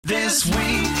This week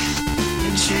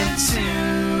in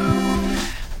Chiptune.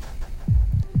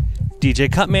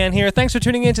 DJ Cutman here. Thanks for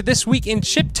tuning in to This Week in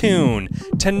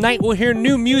Chiptune. Tonight we'll hear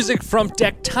new music from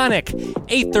Decktonic,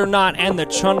 Aethernaut and the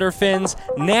Chunderfins,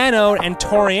 Nanode and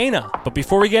Toriena. But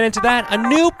before we get into that, a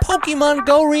new Pokemon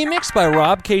Go remix by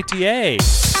Rob KTA.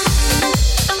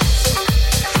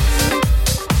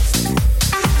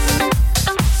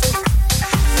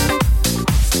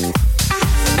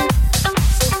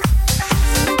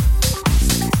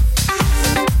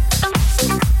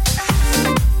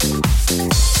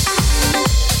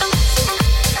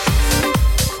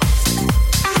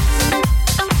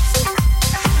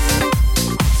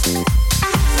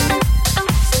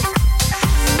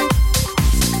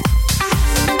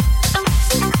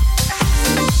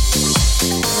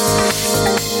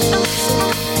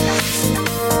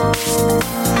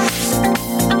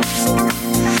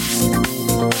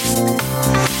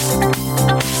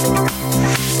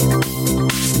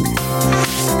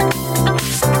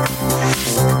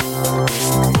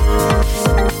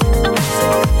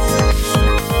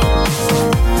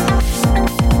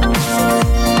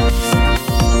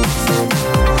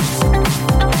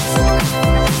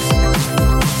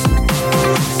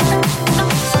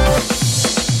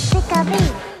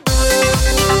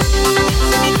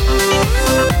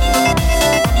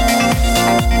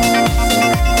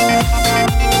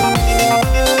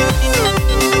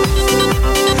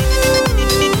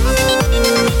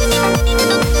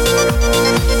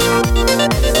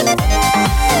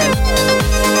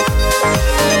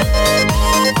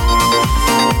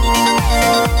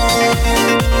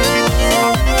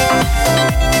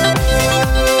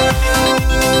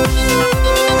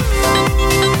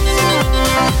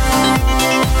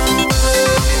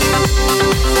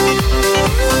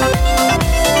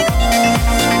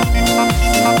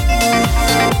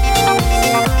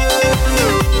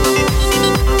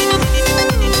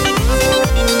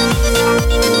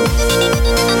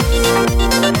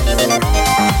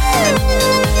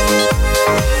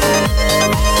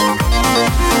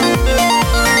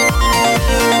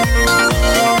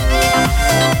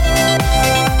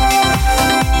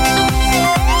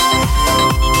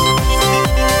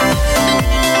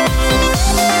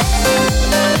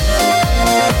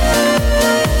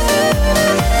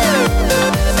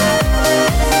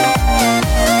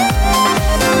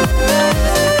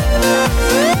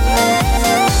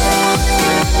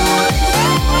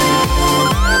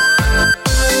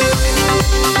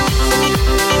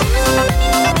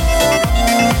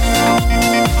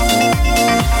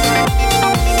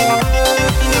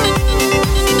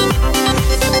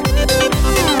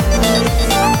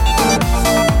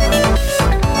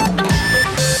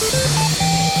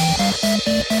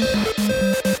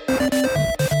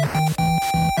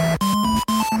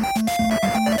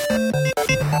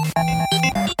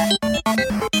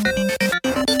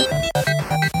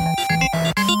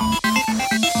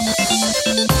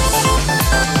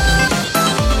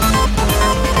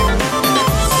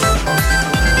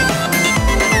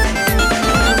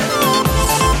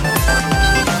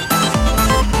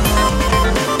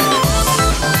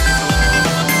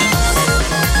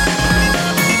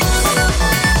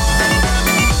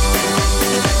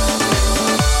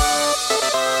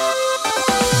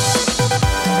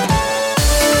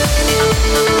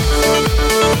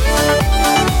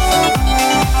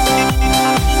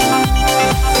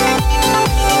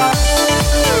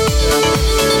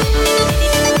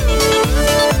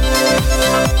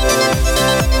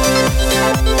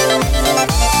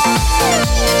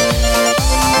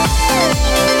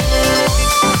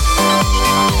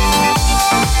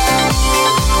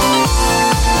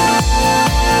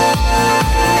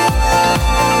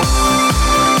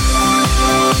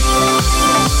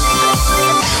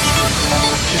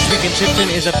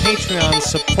 Chiptune is a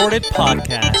Patreon-supported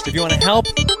podcast. If you want to help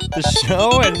the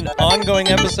show and ongoing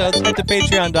episodes, head to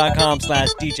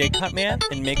patreon.com/DJCutman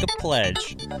and make a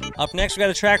pledge. Up next, we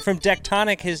got a track from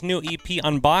Decktonic, his new EP,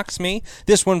 Unbox Me.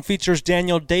 This one features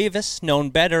Daniel Davis, known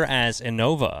better as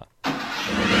Innova.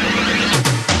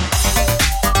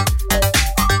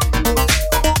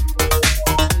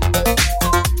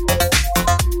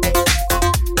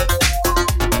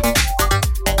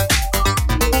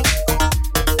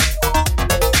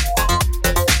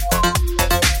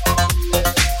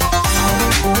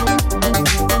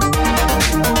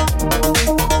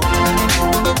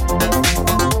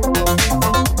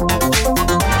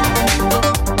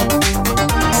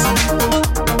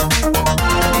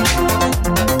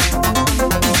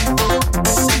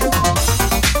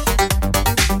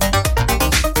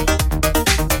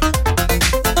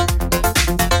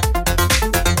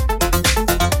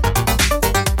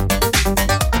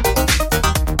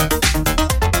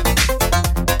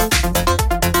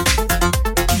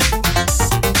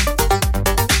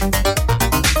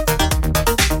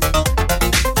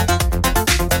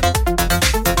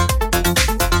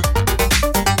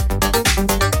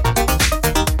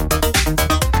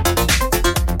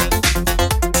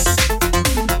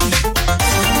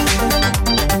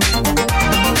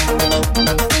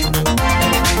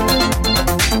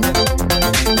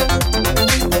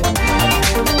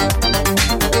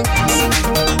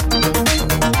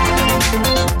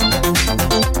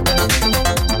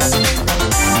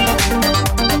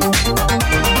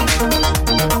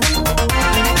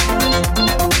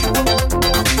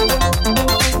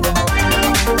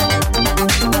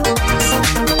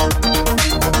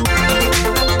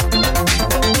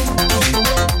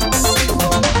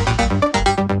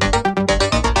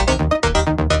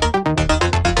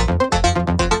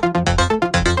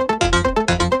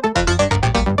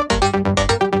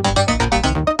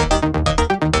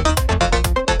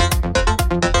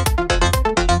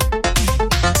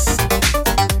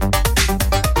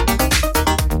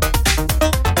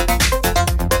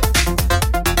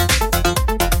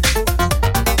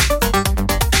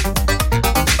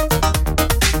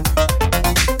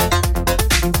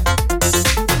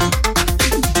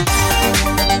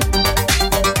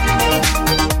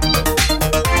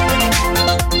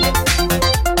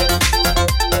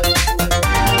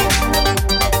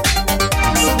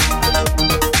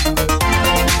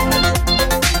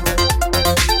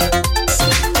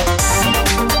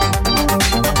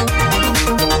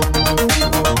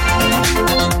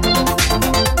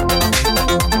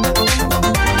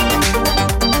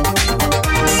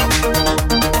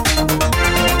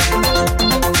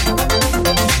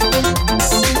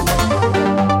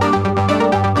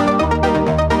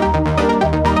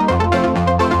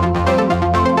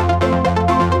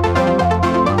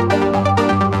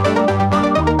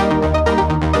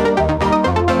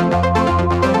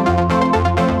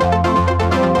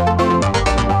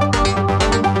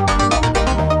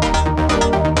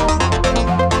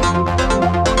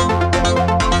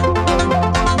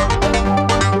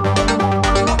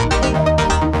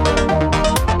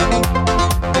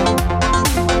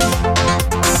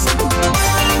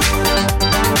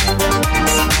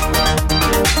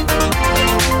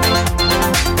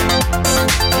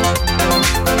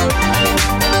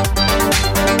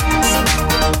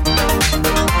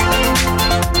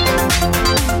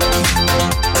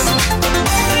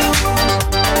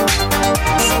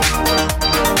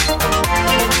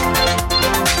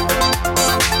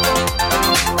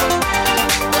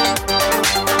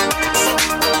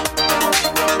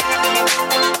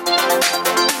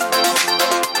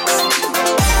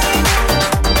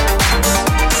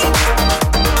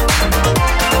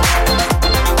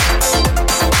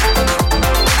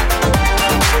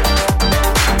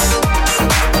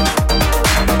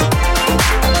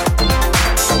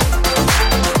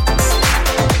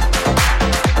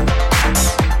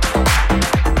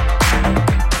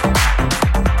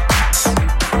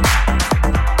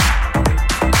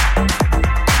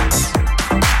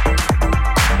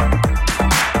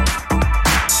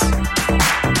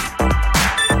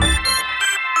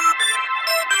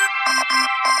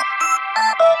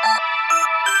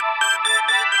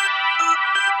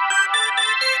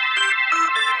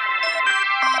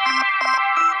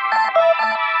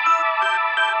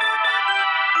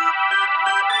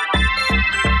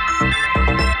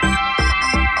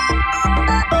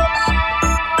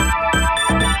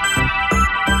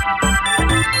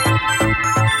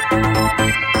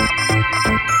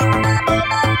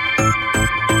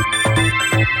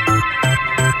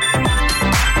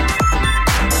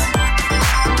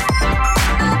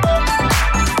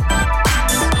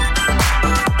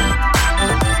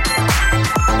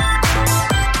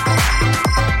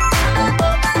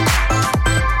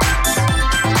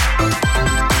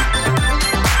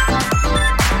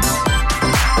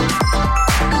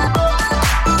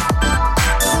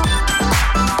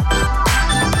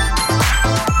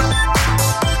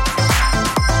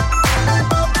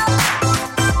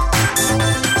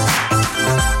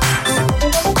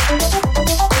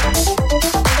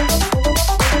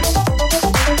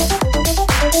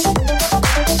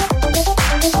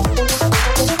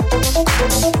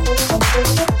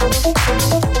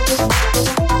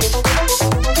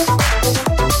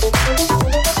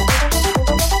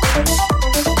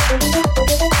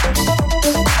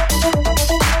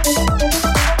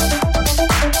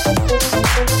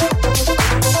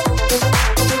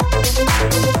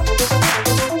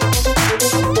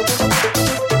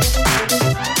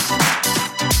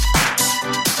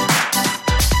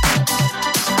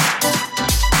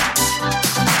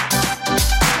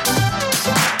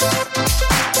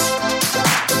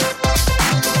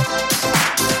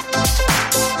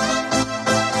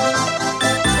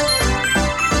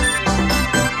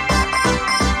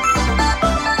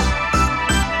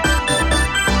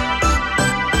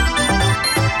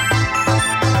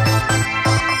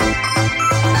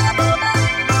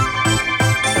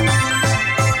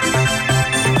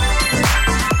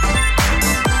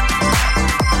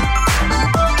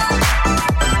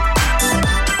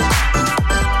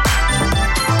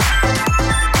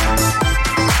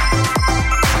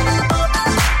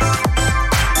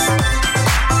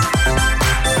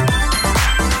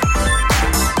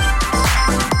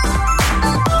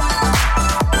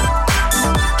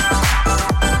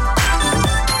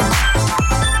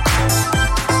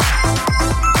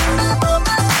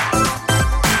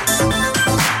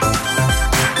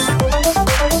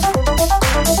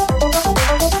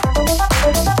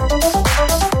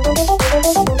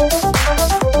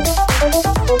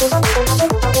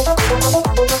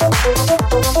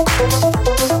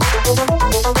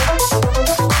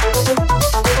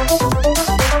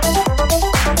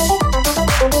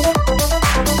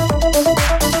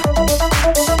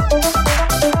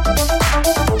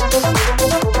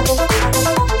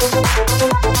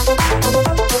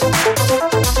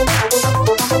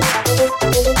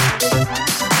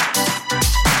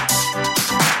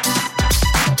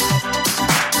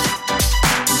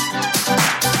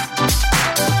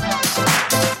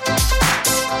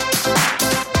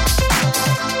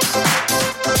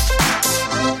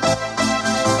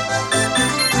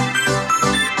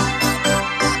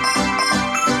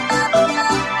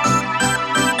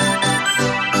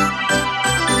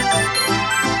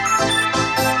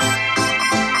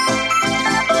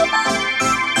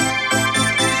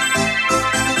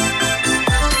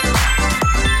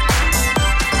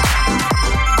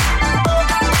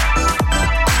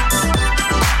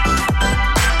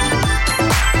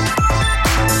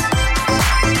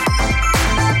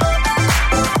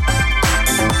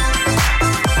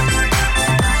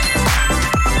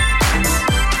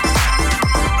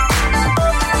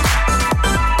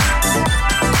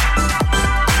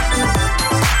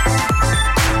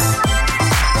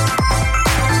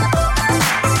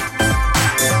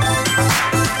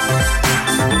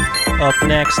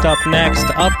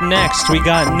 Up next, we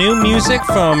got new music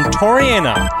from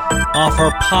Toriena off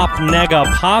her Pop Nega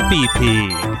Pop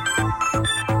EP.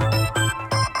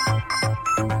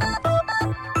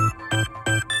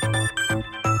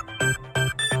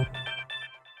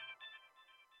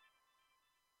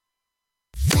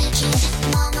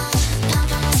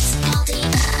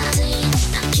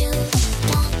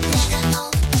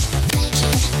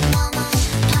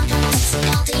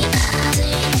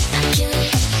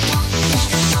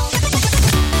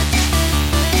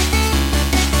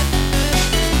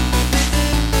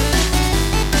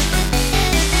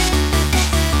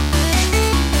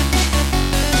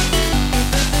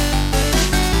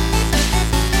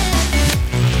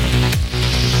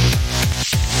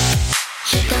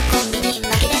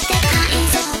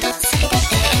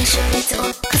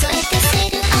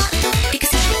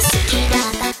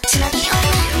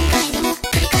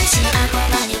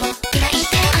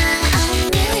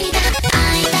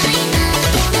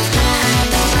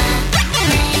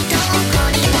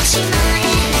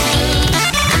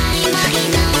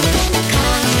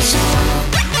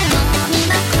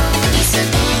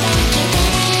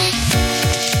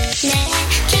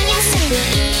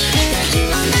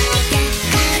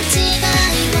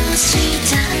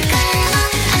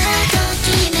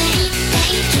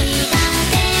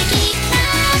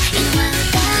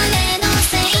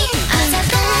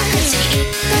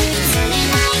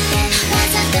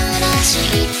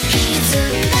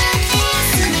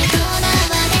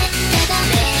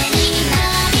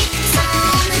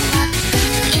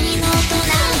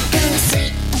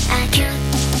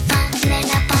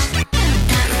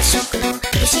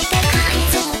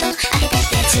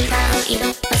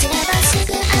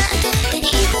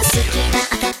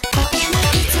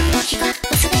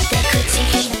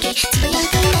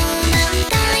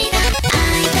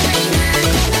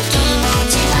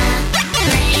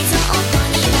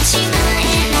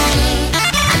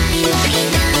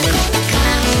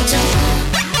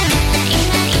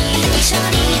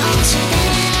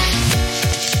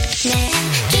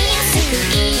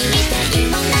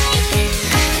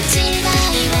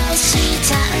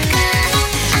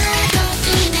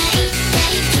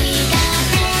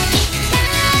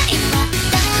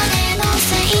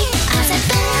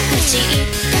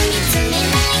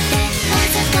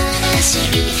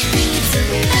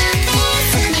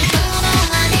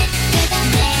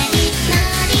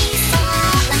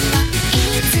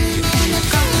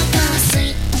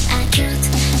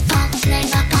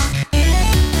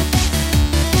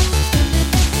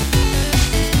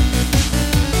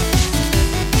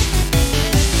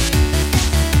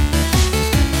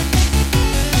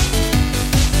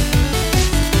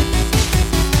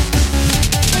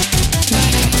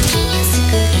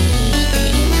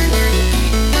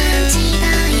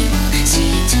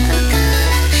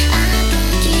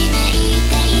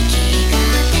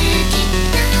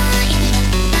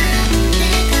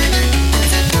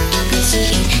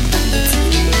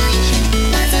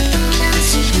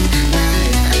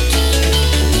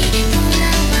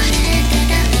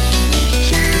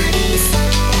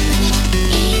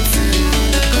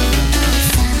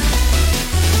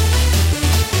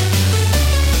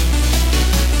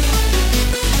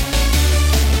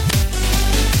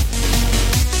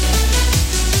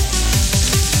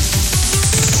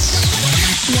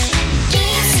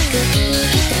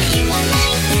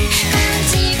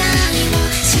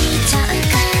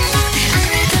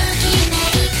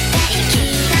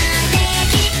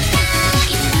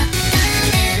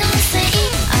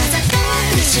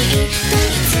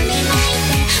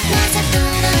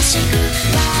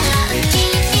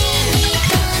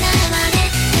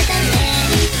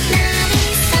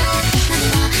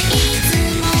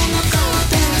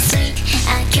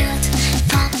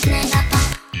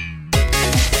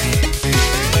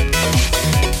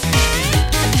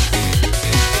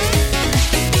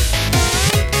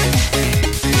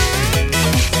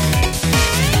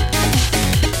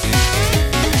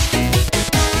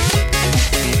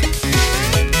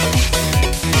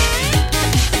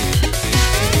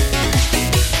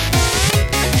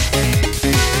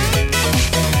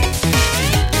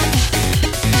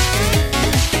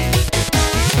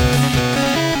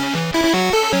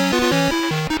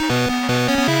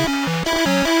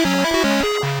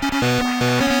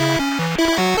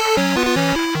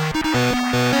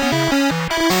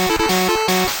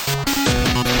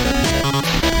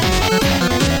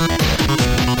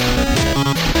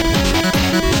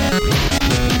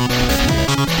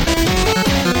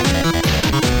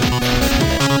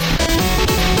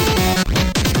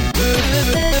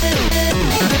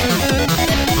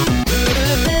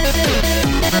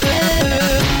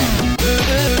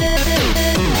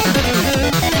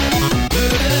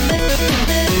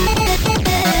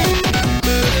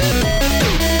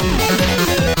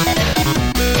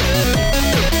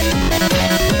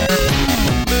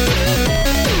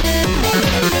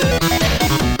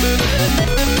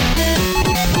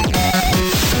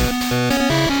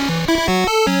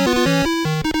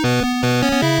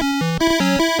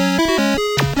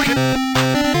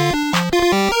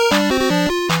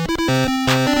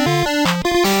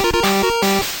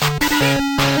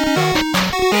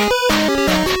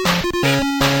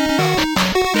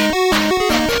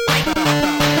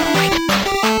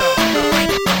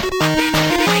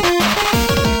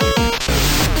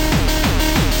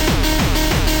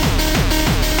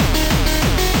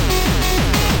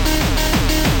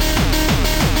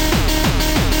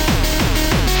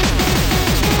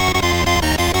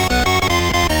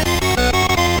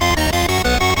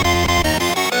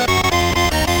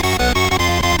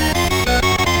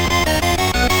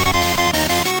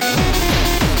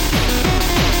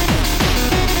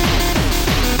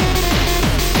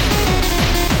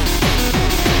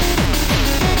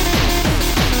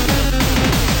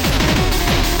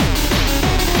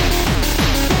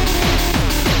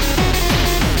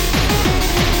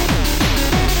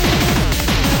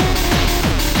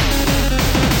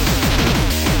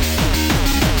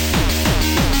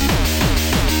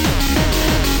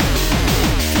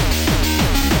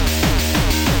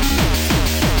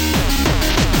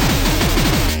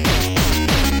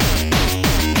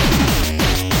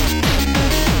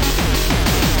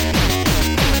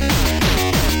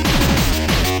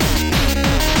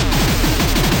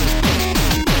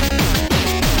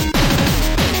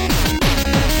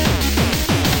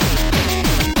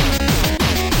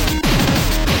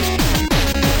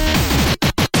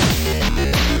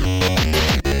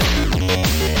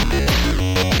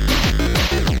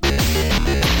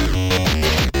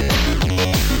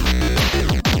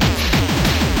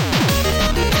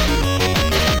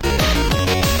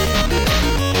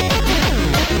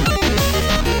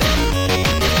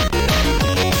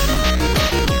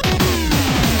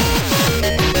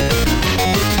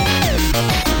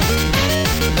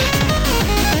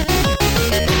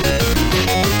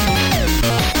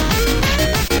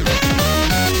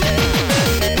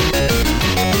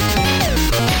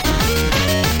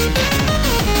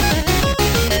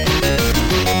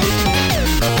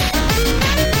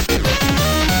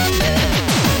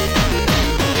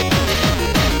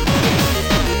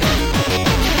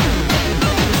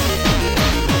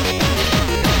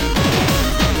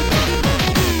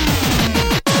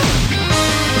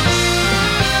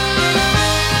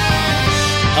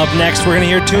 Up next, we're going to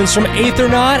hear tunes from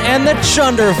Aethernaut and the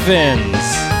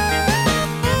Chunderfins.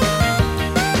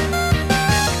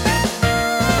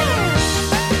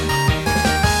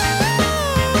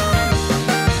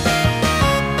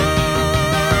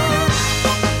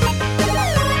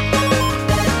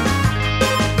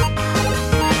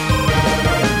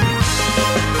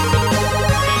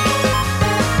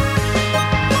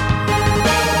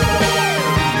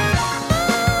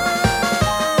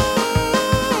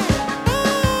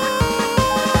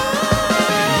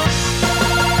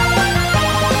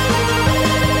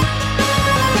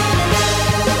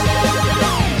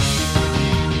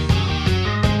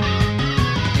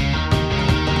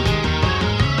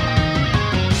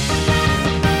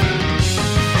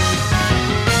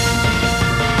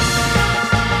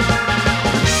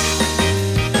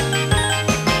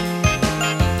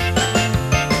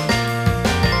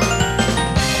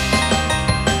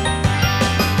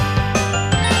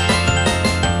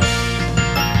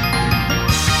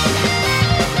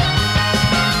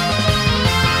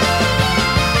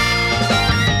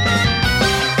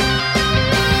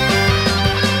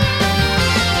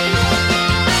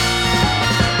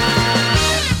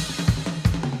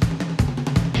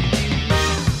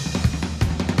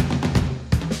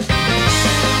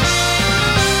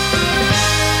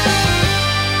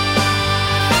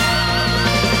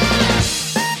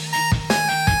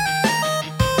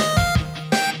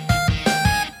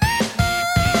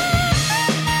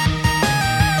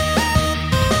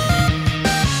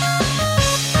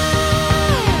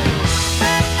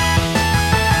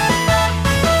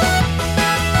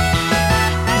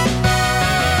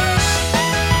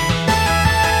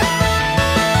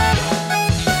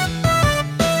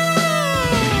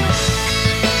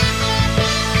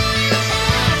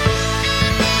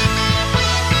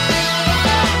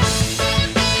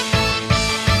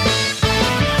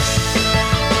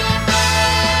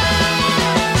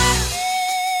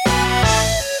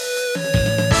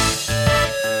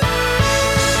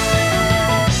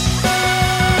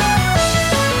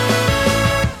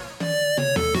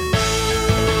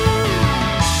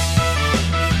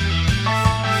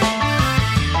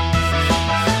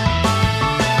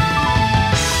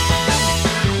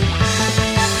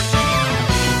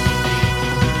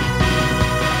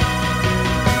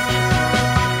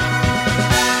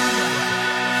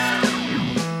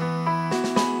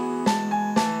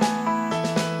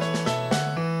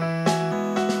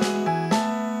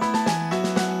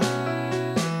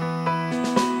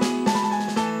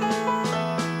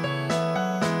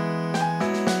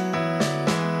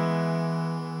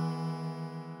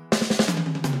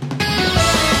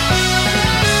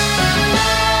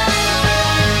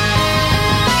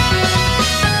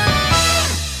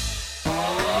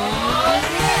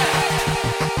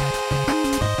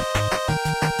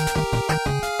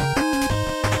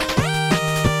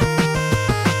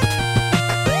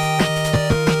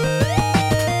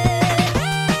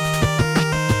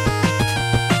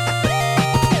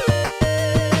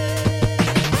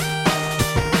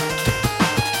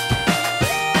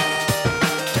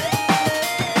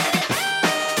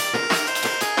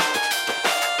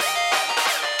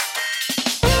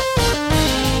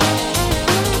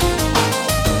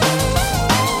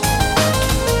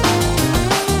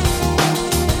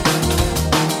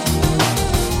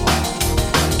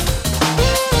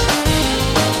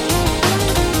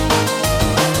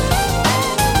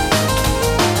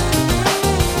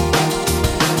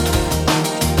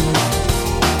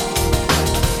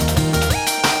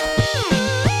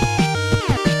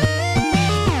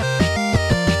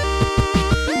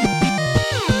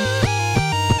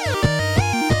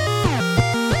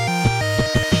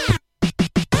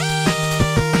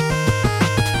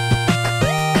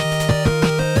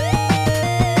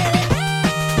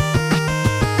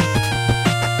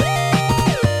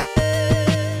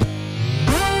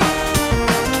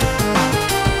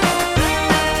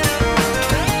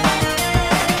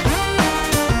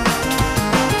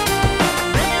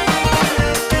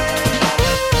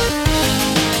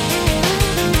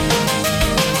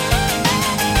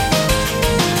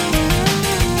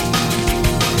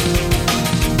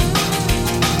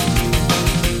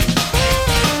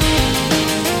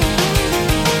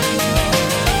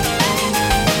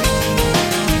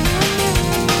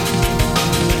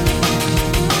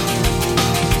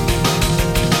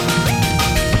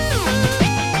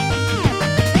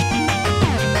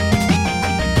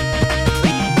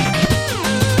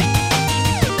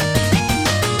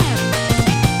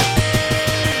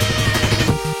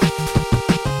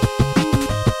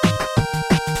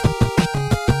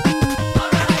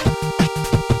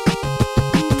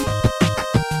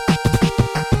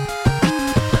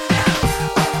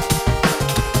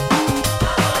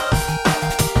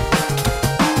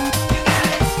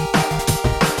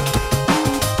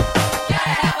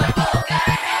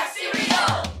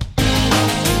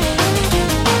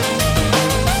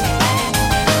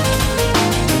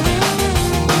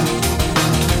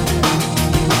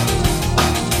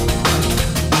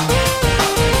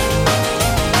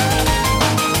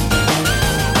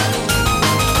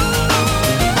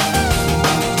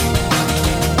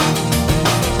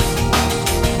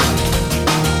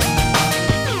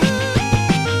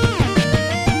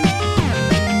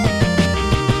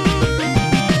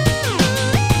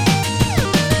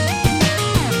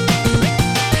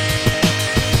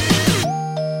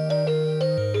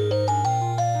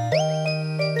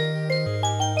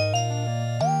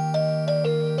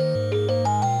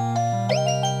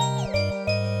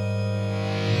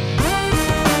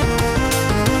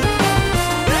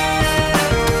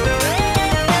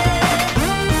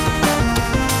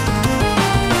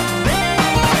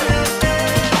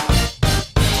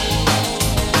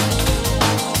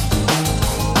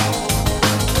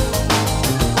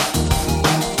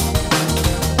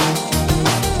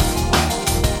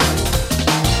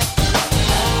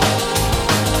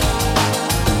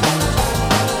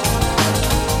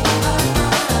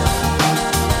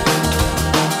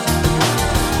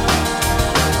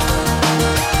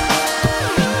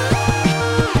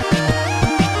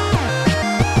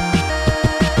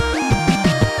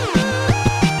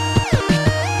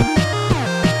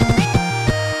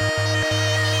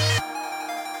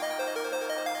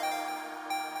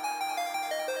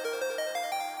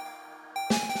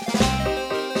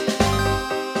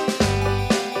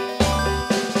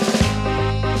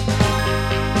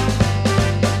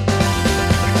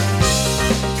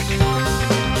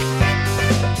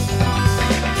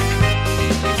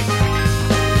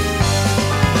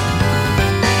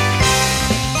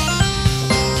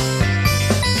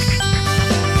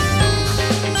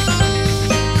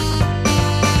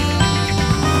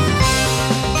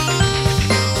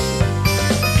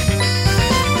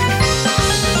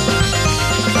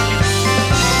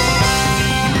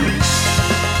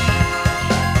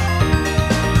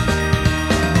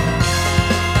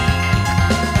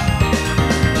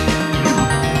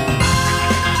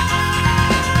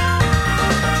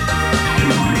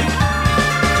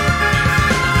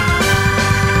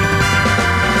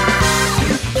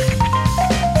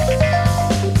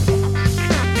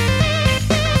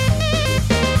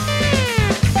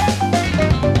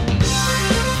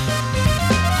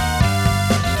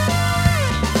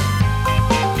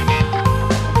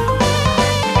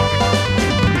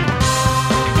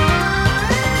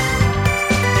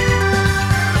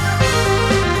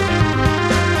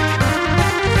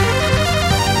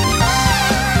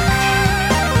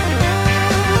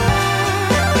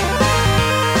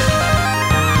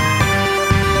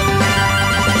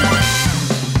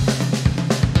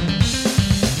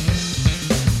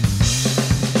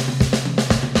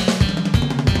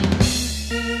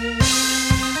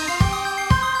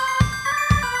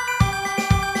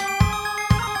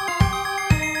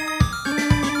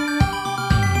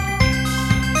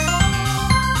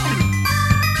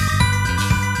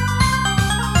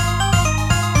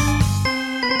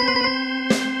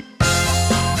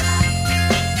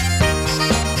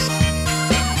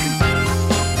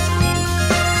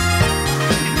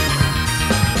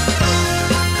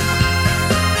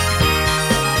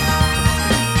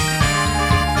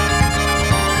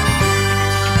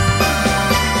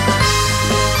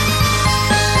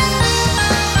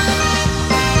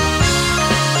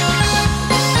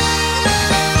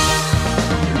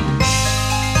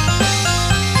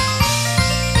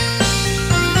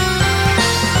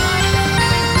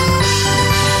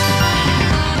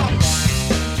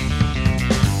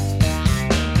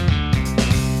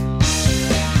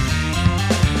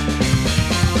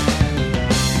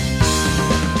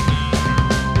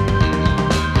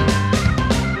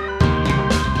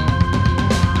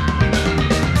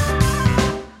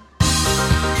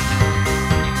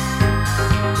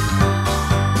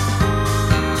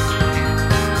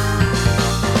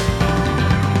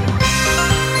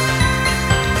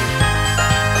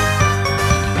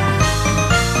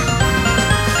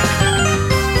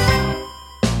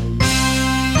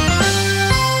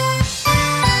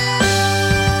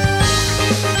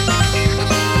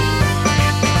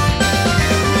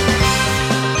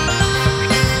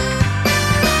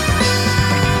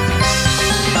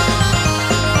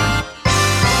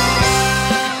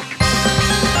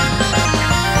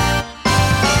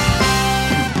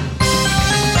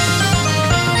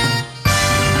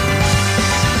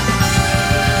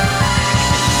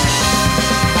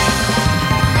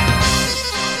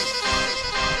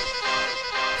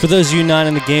 For those of you not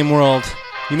in the game world,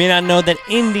 you may not know that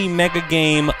indie mega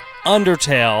game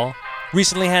Undertale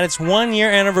recently had its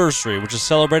 1-year anniversary, which is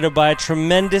celebrated by a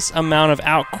tremendous amount of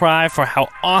outcry for how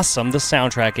awesome the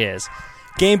soundtrack is.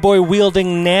 Game Boy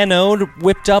wielding Nanode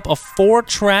whipped up a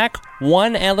 4-track,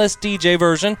 1 LSDJ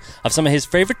version of some of his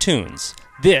favorite tunes.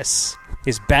 This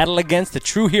is Battle Against the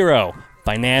True Hero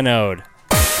by Nanode.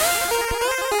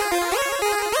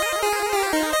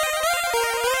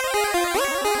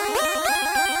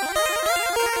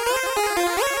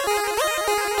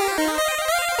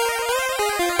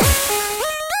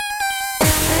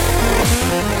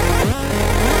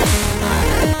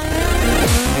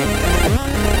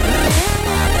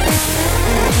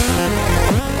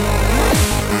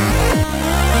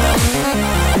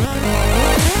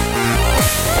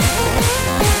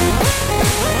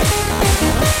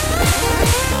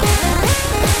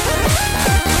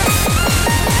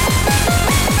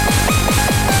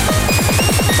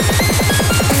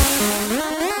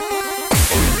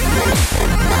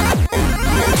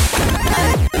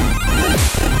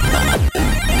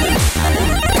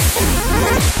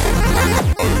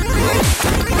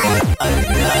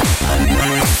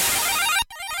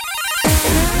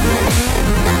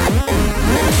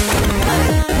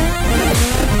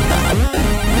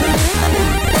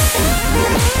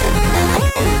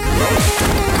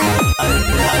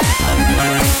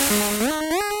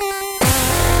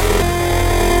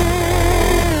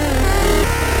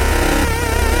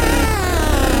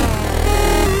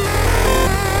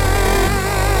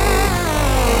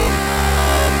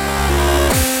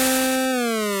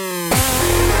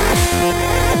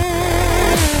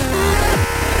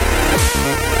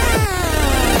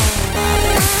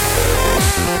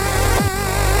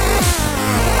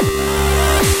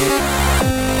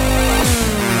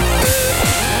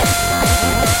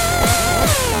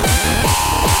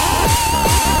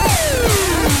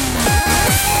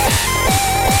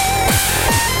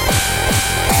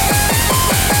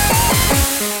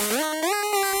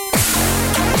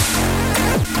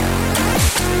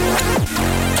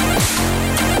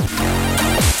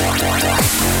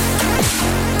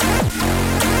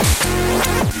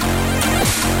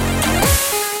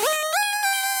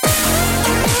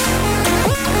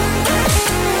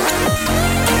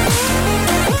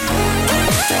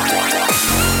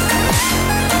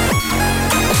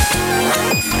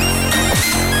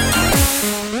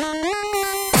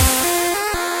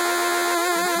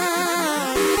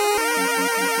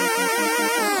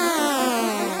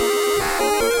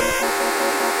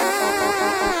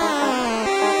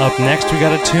 Up next, we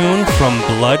got a tune from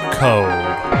Blood Code.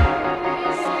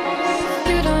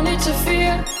 You don't need to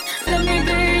fear. Let me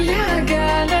be your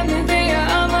guy. Let me be your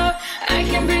armor. I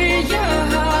can be your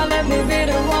heart. Let me be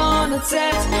the one that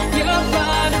sets your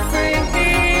body free.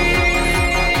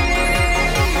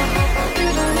 You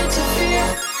don't need to fear.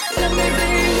 Let me be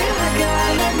your guy.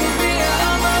 Let me be your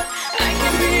armor. I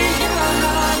can be your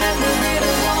heart. Let me be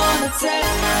the one that sets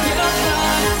your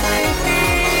body free.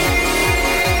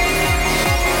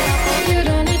 You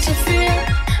don't need to fear.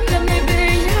 Let me be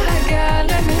your guy.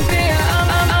 Let me be your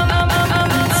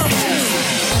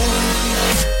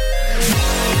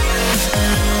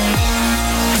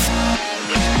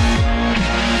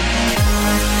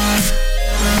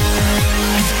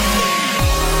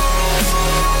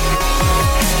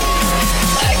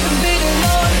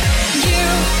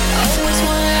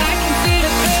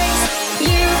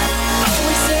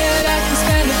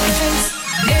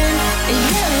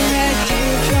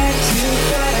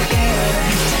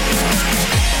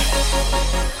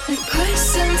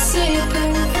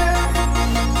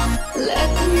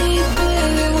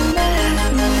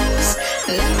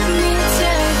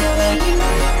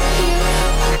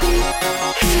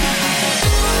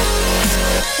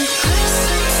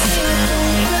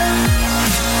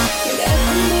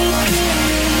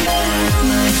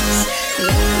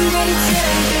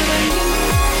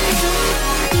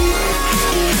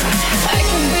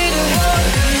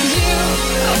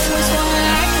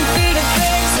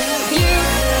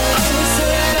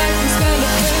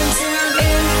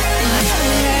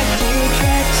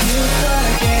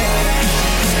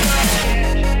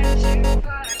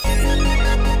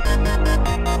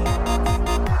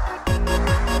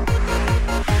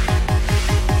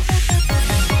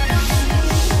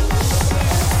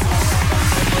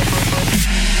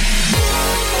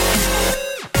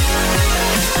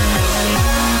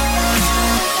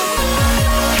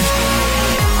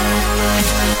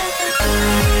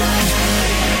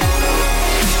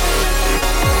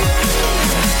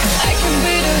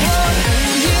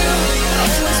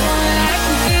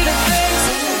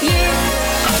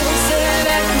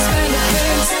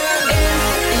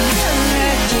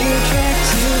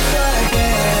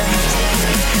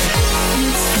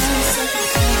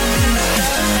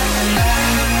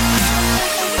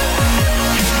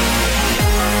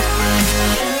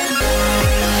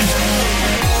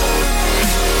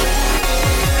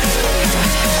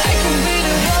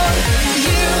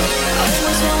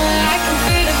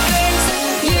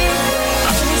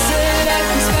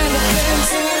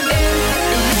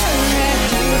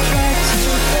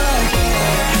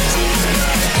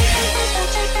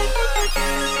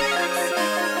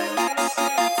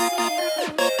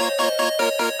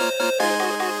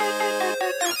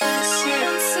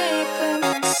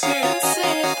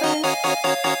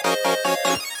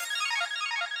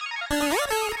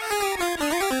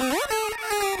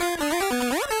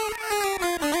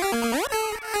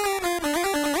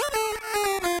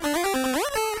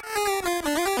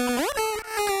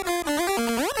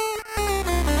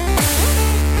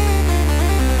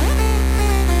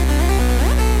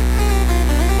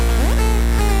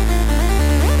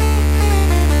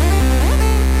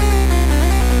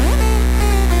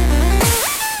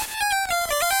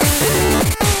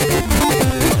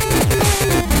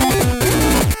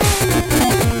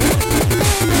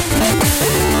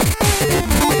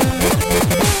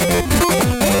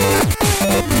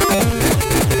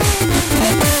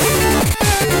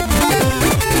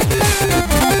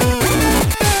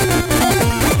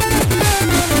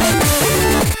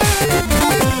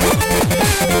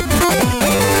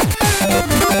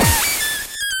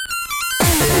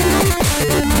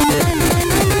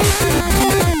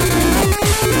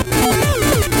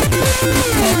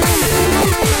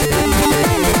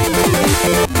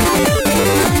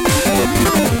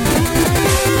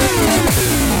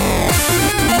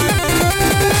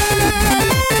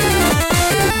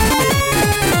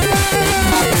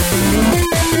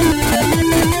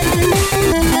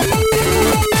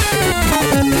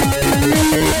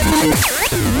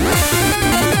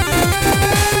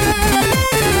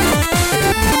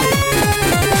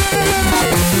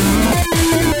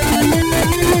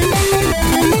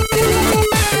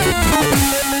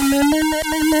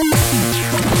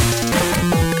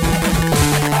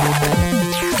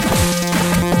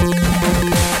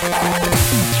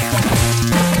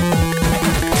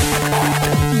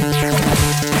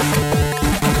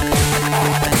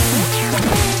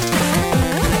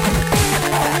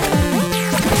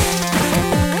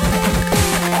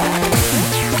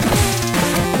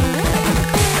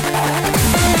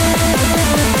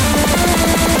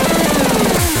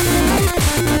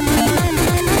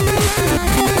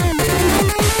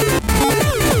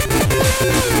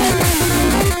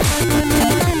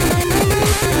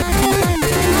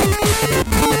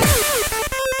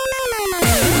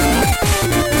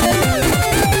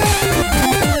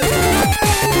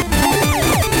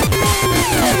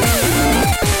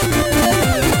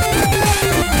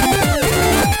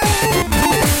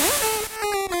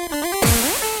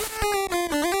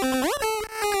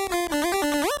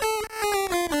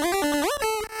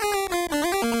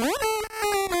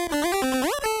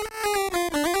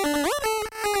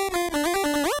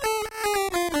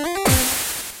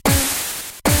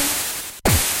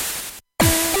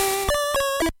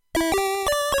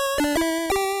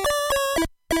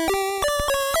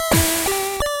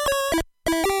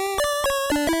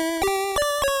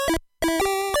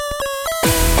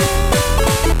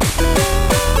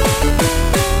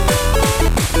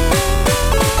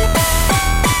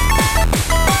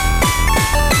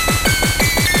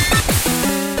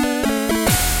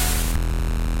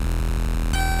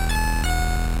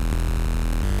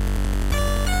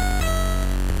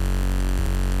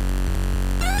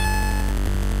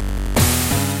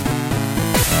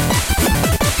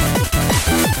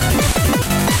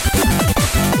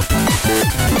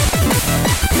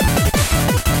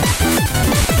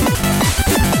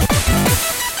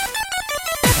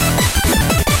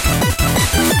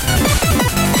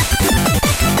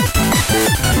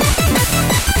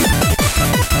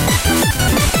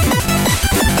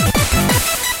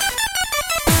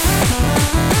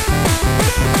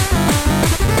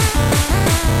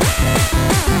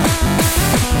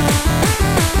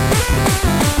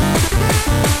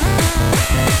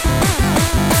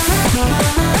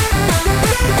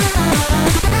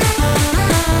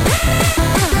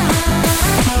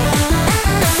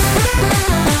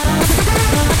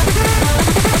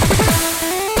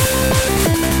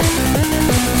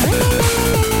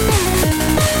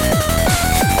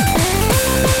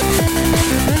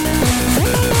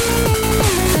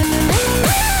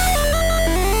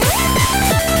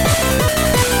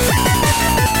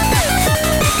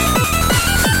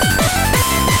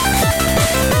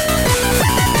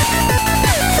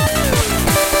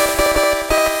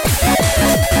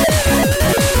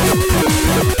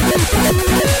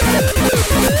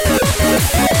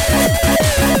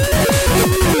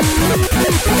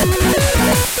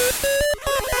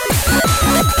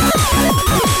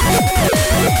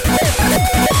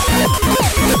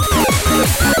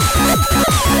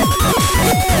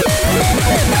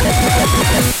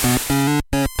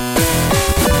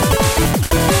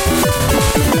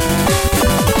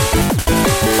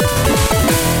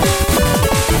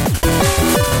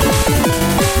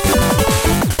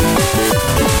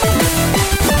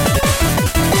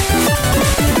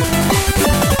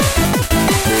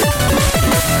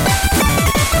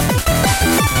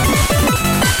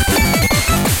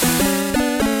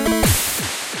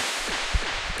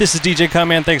This is DJ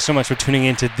Cutman. Thanks so much for tuning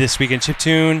in to This Week in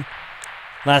Chiptune.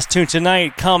 Last tune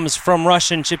tonight comes from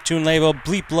Russian chiptune label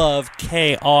Bleep Love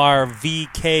KRVKT,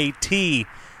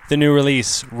 the new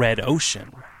release Red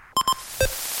Ocean.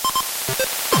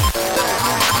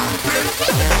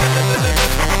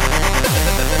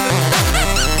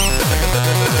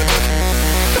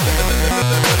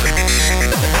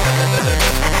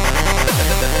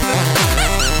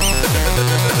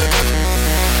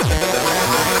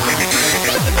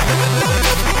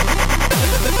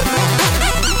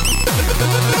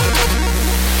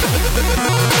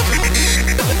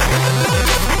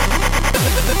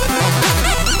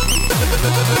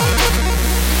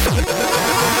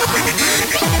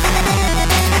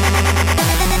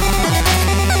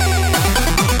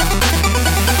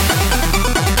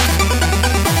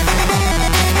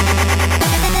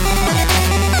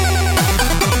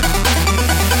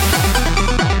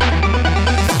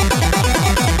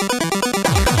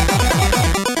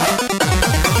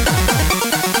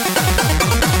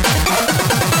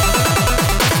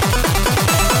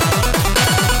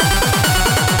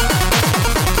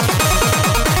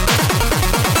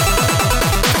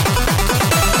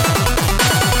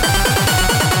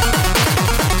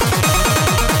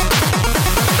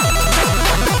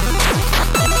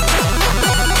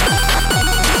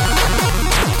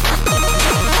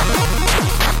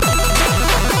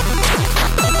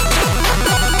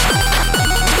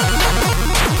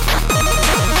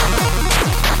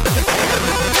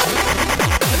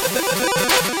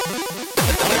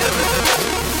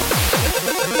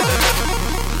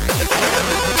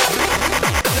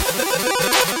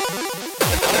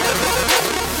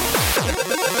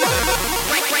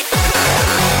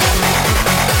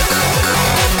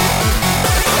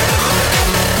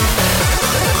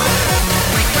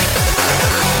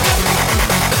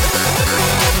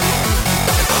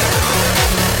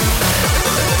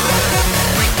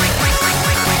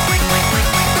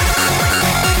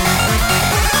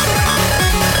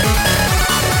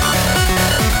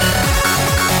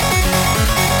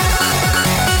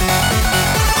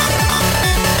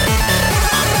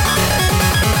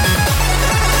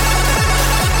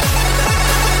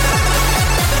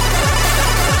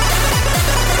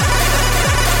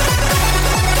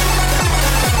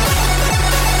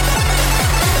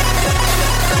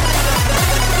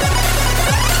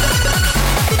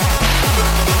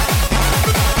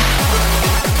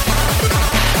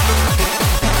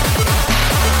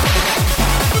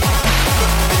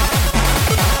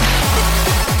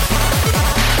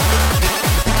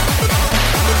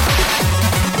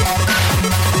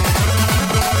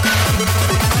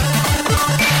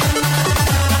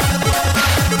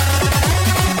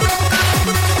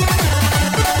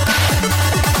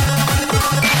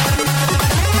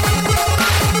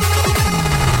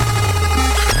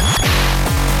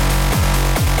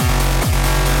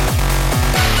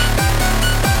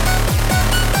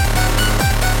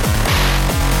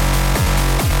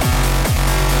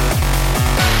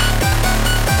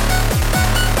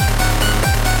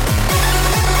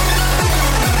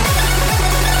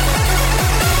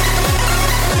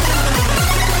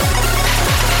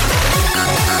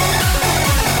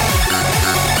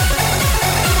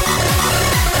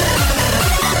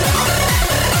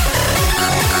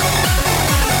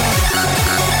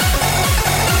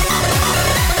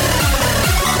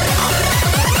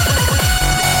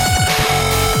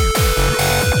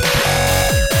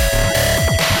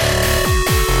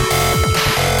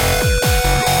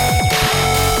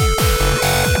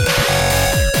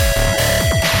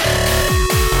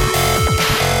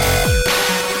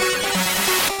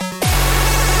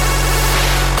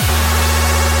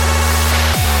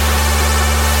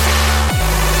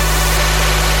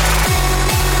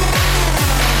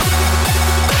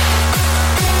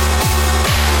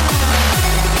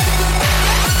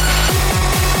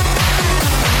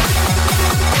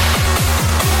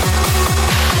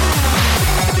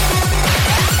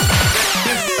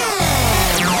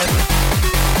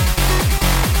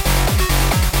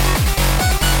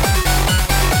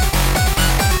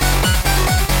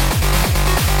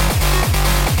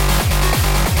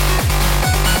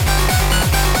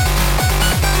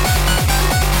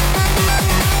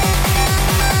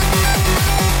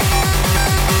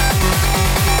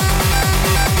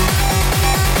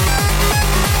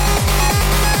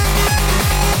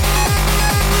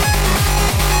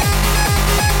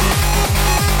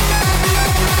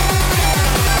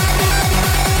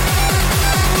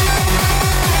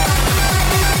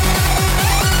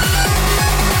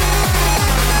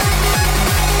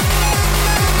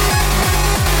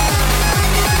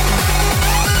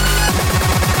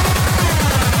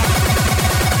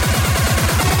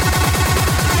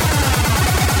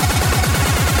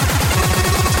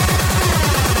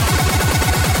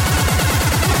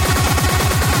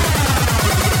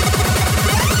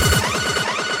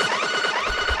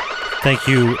 Thank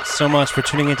you so much for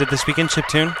tuning into This Week in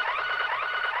Chiptune.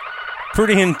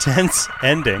 Pretty intense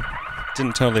ending.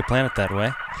 Didn't totally plan it that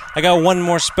way. I got one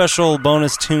more special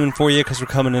bonus tune for you because we're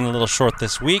coming in a little short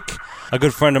this week. A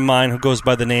good friend of mine who goes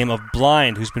by the name of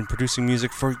Blind, who's been producing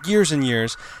music for years and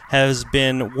years, has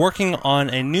been working on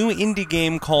a new indie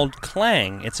game called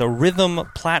Clang. It's a rhythm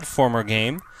platformer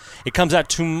game. It comes out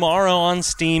tomorrow on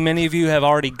Steam. Many of you have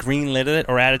already greenlit it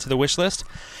or added to the wish list.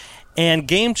 And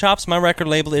Game Chops, my record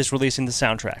label, is releasing the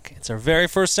soundtrack. It's our very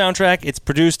first soundtrack. It's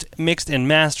produced, mixed, and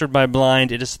mastered by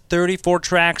Blind. It is 34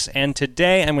 tracks, and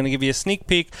today I'm going to give you a sneak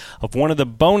peek of one of the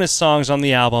bonus songs on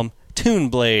the album, Toon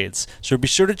Blades. So be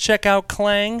sure to check out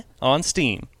Clang on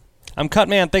Steam. I'm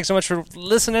Cutman. Thanks so much for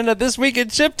listening to This Week in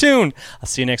Chiptune. I'll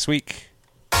see you next week.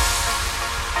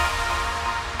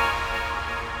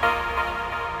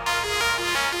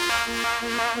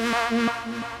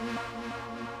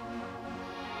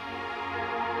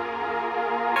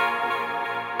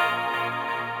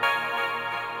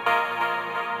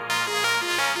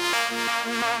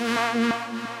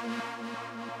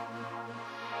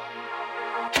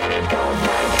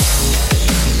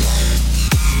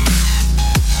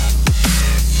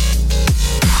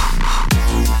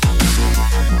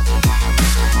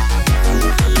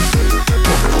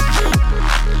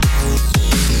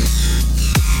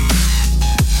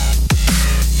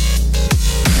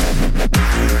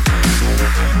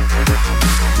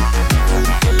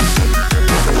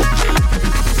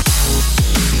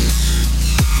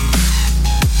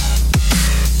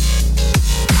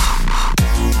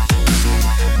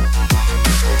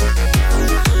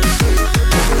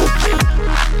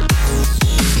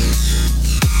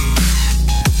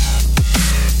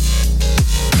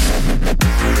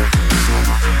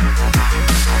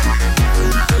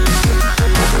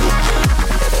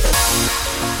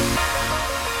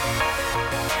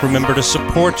 Remember to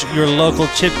support your local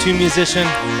chiptune musician.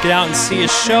 Get out and see a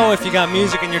show if you got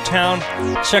music in your town.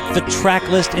 Check the track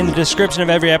list in the description of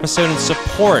every episode and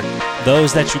support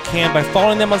those that you can by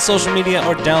following them on social media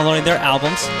or downloading their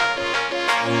albums.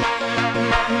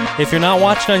 If you're not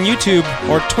watching on YouTube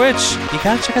or Twitch, you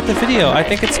gotta check out the video. I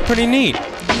think it's pretty neat.